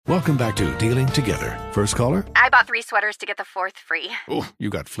Welcome back to Dealing Together. First caller? I bought 3 sweaters to get the 4th free. Oh, you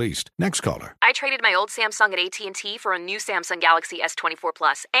got fleeced. Next caller? I traded my old Samsung at AT&T for a new Samsung Galaxy S24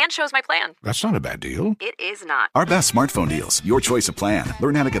 Plus and chose my plan. That's not a bad deal. It is not. Our best smartphone deals. Your choice of plan.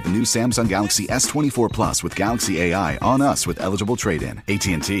 Learn how to get the new Samsung Galaxy S24 Plus with Galaxy AI on us with eligible trade-in.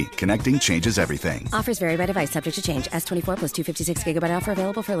 AT&T. Connecting changes everything. Offers vary by device. Subject to change. S24 plus 256 gigabyte offer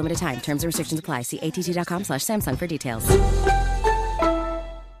available for a limited time. Terms and restrictions apply. See att.com/Samsung for details.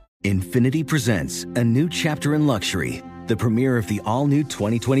 Infiniti presents a new chapter in luxury, the premiere of the all-new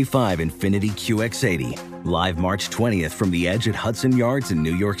 2025 Infiniti QX80, live March 20th from the Edge at Hudson Yards in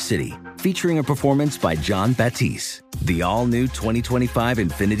New York City, featuring a performance by Jon Batiste. The all-new 2025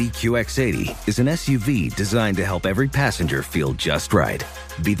 Infiniti QX80 is an SUV designed to help every passenger feel just right.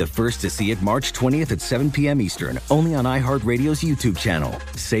 Be the first to see it March 20th at 7 p.m. Eastern, only on iHeartRadio's YouTube channel.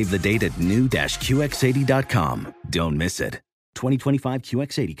 Save the date at new-QX80.com. Don't miss it. 2025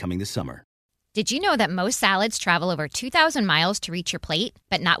 QX80 coming this summer. Did you know that most salads travel over 2,000 miles to reach your plate?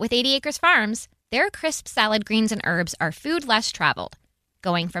 But not with 80 Acres Farms. Their crisp salad greens and herbs are food less traveled,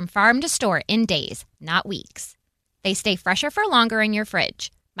 going from farm to store in days, not weeks. They stay fresher for longer in your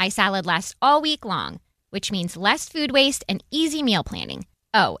fridge. My salad lasts all week long, which means less food waste and easy meal planning.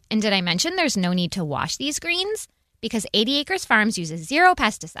 Oh, and did I mention there's no need to wash these greens? Because 80 Acres Farms uses 0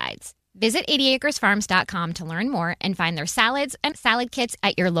 pesticides. Visit 80acresfarms.com to learn more and find their salads and salad kits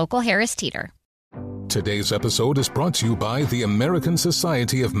at your local Harris Teeter. Today's episode is brought to you by the American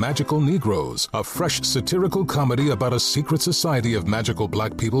Society of Magical Negroes, a fresh satirical comedy about a secret society of magical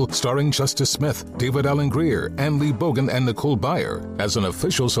black people starring Justice Smith, David Alan Grier, Ann Lee Bogan, and Nicole Byer. As an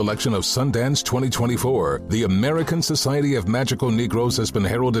official selection of Sundance 2024, the American Society of Magical Negroes has been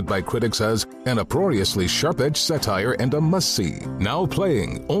heralded by critics as an uproariously sharp-edged satire and a must-see. Now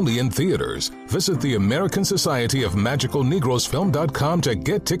playing only in theaters. Visit the American Society of Magical Negroes Film.com to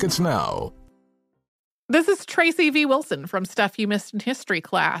get tickets now. This is Tracy V. Wilson from Stuff You Missed in History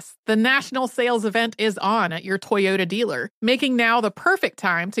class. The national sales event is on at your Toyota dealer, making now the perfect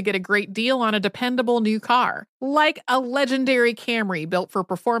time to get a great deal on a dependable new car. Like a legendary Camry built for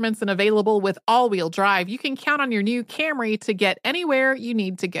performance and available with all-wheel drive, you can count on your new Camry to get anywhere you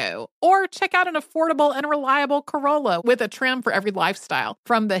need to go. Or check out an affordable and reliable Corolla with a trim for every lifestyle.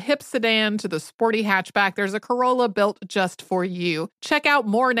 From the hip sedan to the sporty hatchback, there's a Corolla built just for you. Check out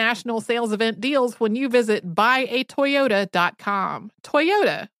more national sales event deals when you visit buyatoyota.com.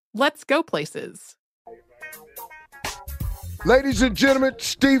 Toyota, let's go places. Ladies and gentlemen,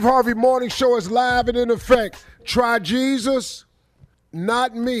 Steve Harvey Morning Show is live and in effect. Try Jesus,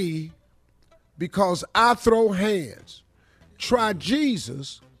 not me, because I throw hands. Try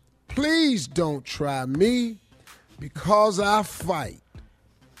Jesus, please don't try me, because I fight.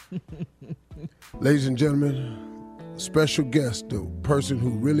 Ladies and gentlemen, special guest, the person who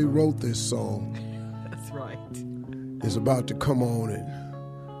really wrote this song. That's right. Is about to come on and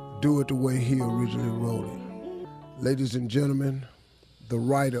do it the way he originally wrote it. Ladies and gentlemen, the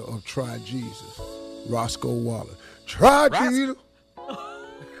writer of Try Jesus, Roscoe Waller. Try Jesus.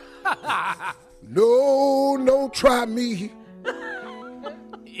 No, don't try me.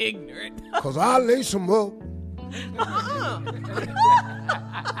 Ignorant. Because I'll lace him up.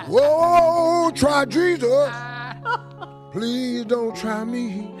 Whoa, try Jesus. Please don't try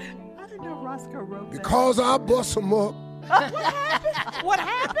me. I didn't know Roscoe wrote that. Because I'll bust him up. What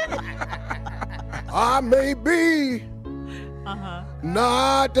happened? I may be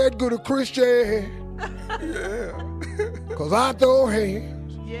not that good a Christian. Yeah. Because I throw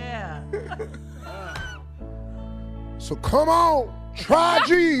hands. Yeah. So come on, try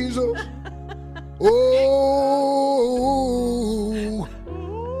Jesus. Oh,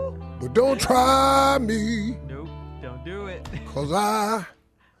 but don't try me. Nope, don't do it. Because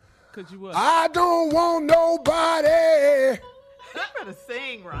Cause you what? I don't want nobody You better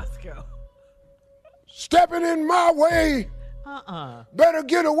sing, Roscoe. stepping in my way. Better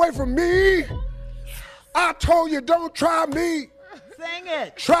get away from me. I told you don't try me. Sing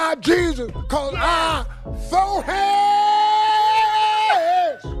it. Try Jesus, because I throw hands.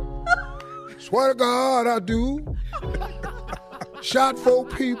 Swear to God I do. Shot 4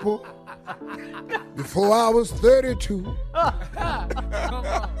 people before I was 32.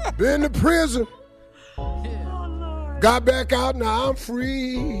 Been to prison. Got back out, now I'm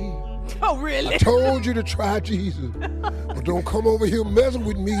free. Oh, really? I told you to try Jesus, but don't come over here messing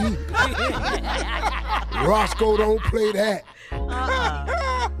with me. Roscoe don't play that.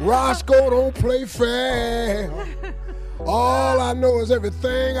 Roscoe don't play fair. All I know is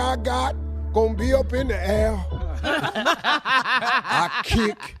everything I got gonna be up in the air. I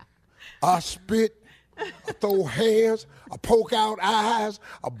kick, I spit, I throw hands, I poke out eyes,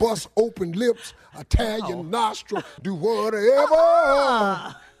 I bust open lips, I tag your nostril, do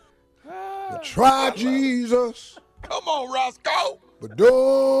whatever. But try Jesus. Come on, Roscoe. But don't.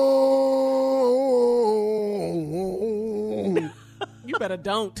 You better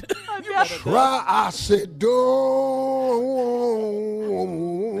don't. Try, I said don't.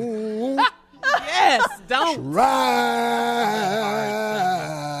 Yes, don't. Try.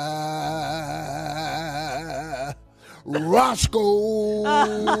 Roscoe.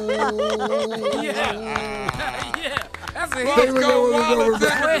 Yeah. That's it. Roscoe Wallace in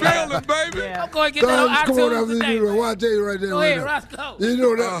the building, baby. Yeah. I'm going to get that on iTunes today. I'll tell you right there. Go ahead, Roscoe. You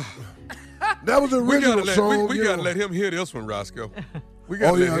know that was the original song. We gotta let him hear this one, Roscoe. We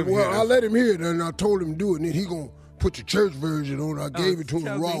gotta let him hear this. I let him hear it, and I told him to do it, and then he gonna put the church version on. I gave it to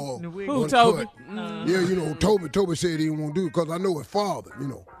him raw. Who, Toby? Yeah, you know, Toby said he didn't want to do it because I know his father, you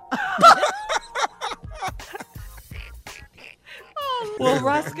know. Well,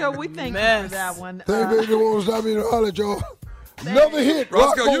 Roscoe, we thank you for that one. Thank you, baby. Won't stop me to holler at y'all. Another hit.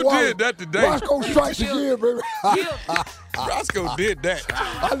 Roscoe, you Wallace. did that today. Roscoe strikes again, baby. Roscoe did that.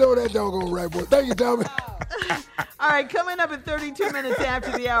 I know that doggone right, boy. Thank you, Tommy. All right, coming up at 32 minutes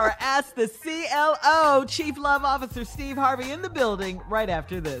after the hour, Ask the CLO, Chief Love Officer Steve Harvey in the building right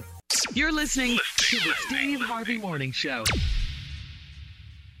after this. You're listening to the Steve Harvey Morning Show.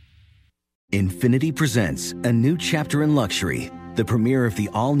 Infiniti presents a new chapter in luxury, the premiere of the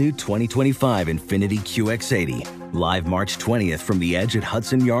all-new 2025 Infiniti QX80, live March 20th from the Edge at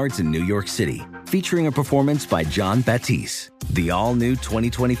Hudson Yards in New York City, featuring a performance by John Batiste. The all-new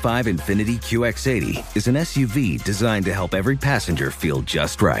 2025 Infiniti QX80 is an SUV designed to help every passenger feel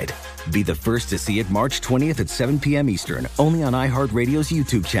just right. Be the first to see it March 20th at 7 p.m. Eastern, only on iHeartRadio's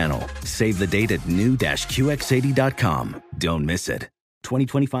YouTube channel. Save the date at new-QX80.com. Don't miss it.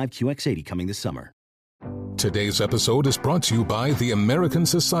 2025 QX80 coming this summer. Today's episode is brought to you by the American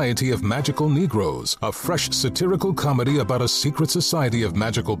Society of Magical Negroes, a fresh satirical comedy about a secret society of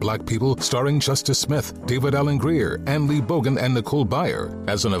magical black people starring Justice Smith, David Allen Greer, Ann Lee Bogan, and Nicole Byer.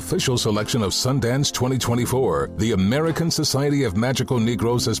 As an official selection of Sundance 2024, the American Society of Magical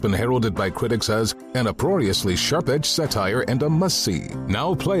Negroes has been heralded by critics as an uproariously sharp-edged satire and a must-see.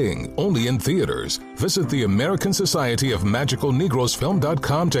 Now playing only in theaters. Visit the American Society of Magical Negroes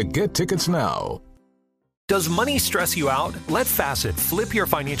Film.com to get tickets now. Does money stress you out? Let Facet flip your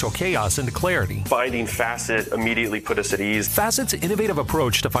financial chaos into clarity. Finding Facet immediately put us at ease. Facet's innovative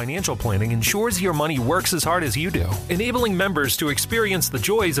approach to financial planning ensures your money works as hard as you do, enabling members to experience the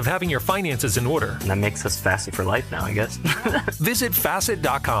joys of having your finances in order. And that makes us Facet for life now, I guess. Visit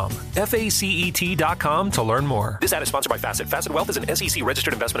Facet.com, FACET.com to learn more. This ad is sponsored by Facet. Facet Wealth is an SEC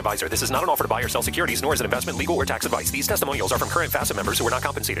registered investment advisor. This is not an offer to buy or sell securities, nor is it investment, legal, or tax advice. These testimonials are from current Facet members who are not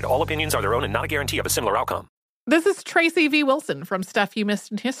compensated. All opinions are their own and not a guarantee of a similar outcome. This is Tracy V. Wilson from Stuff You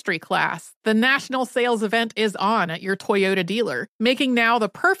Missed in History class. The national sales event is on at your Toyota dealer, making now the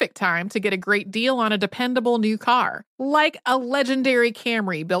perfect time to get a great deal on a dependable new car. Like a legendary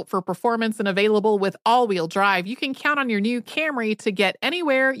Camry built for performance and available with all-wheel drive, you can count on your new Camry to get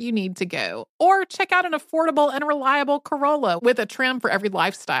anywhere you need to go. Or check out an affordable and reliable Corolla with a trim for every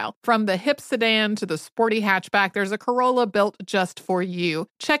lifestyle. From the hip sedan to the sporty hatchback, there's a Corolla built just for you.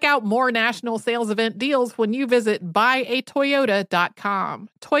 Check out more national sales event deals when you visit buyatoyota.com.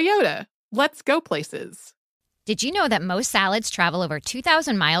 Toyota, let's go places. Did you know that most salads travel over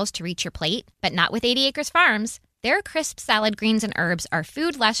 2,000 miles to reach your plate? But not with 80 Acres Farms. Their crisp salad greens and herbs are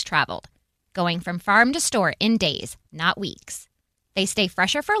food less traveled, going from farm to store in days, not weeks. They stay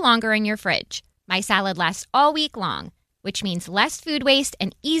fresher for longer in your fridge. My salad lasts all week long, which means less food waste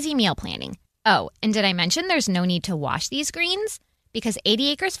and easy meal planning. Oh, and did I mention there's no need to wash these greens? Because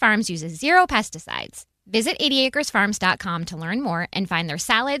 80 Acres Farms uses 0 pesticides. Visit 80acresfarms.com to learn more and find their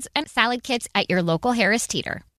salads and salad kits at your local Harris Teeter.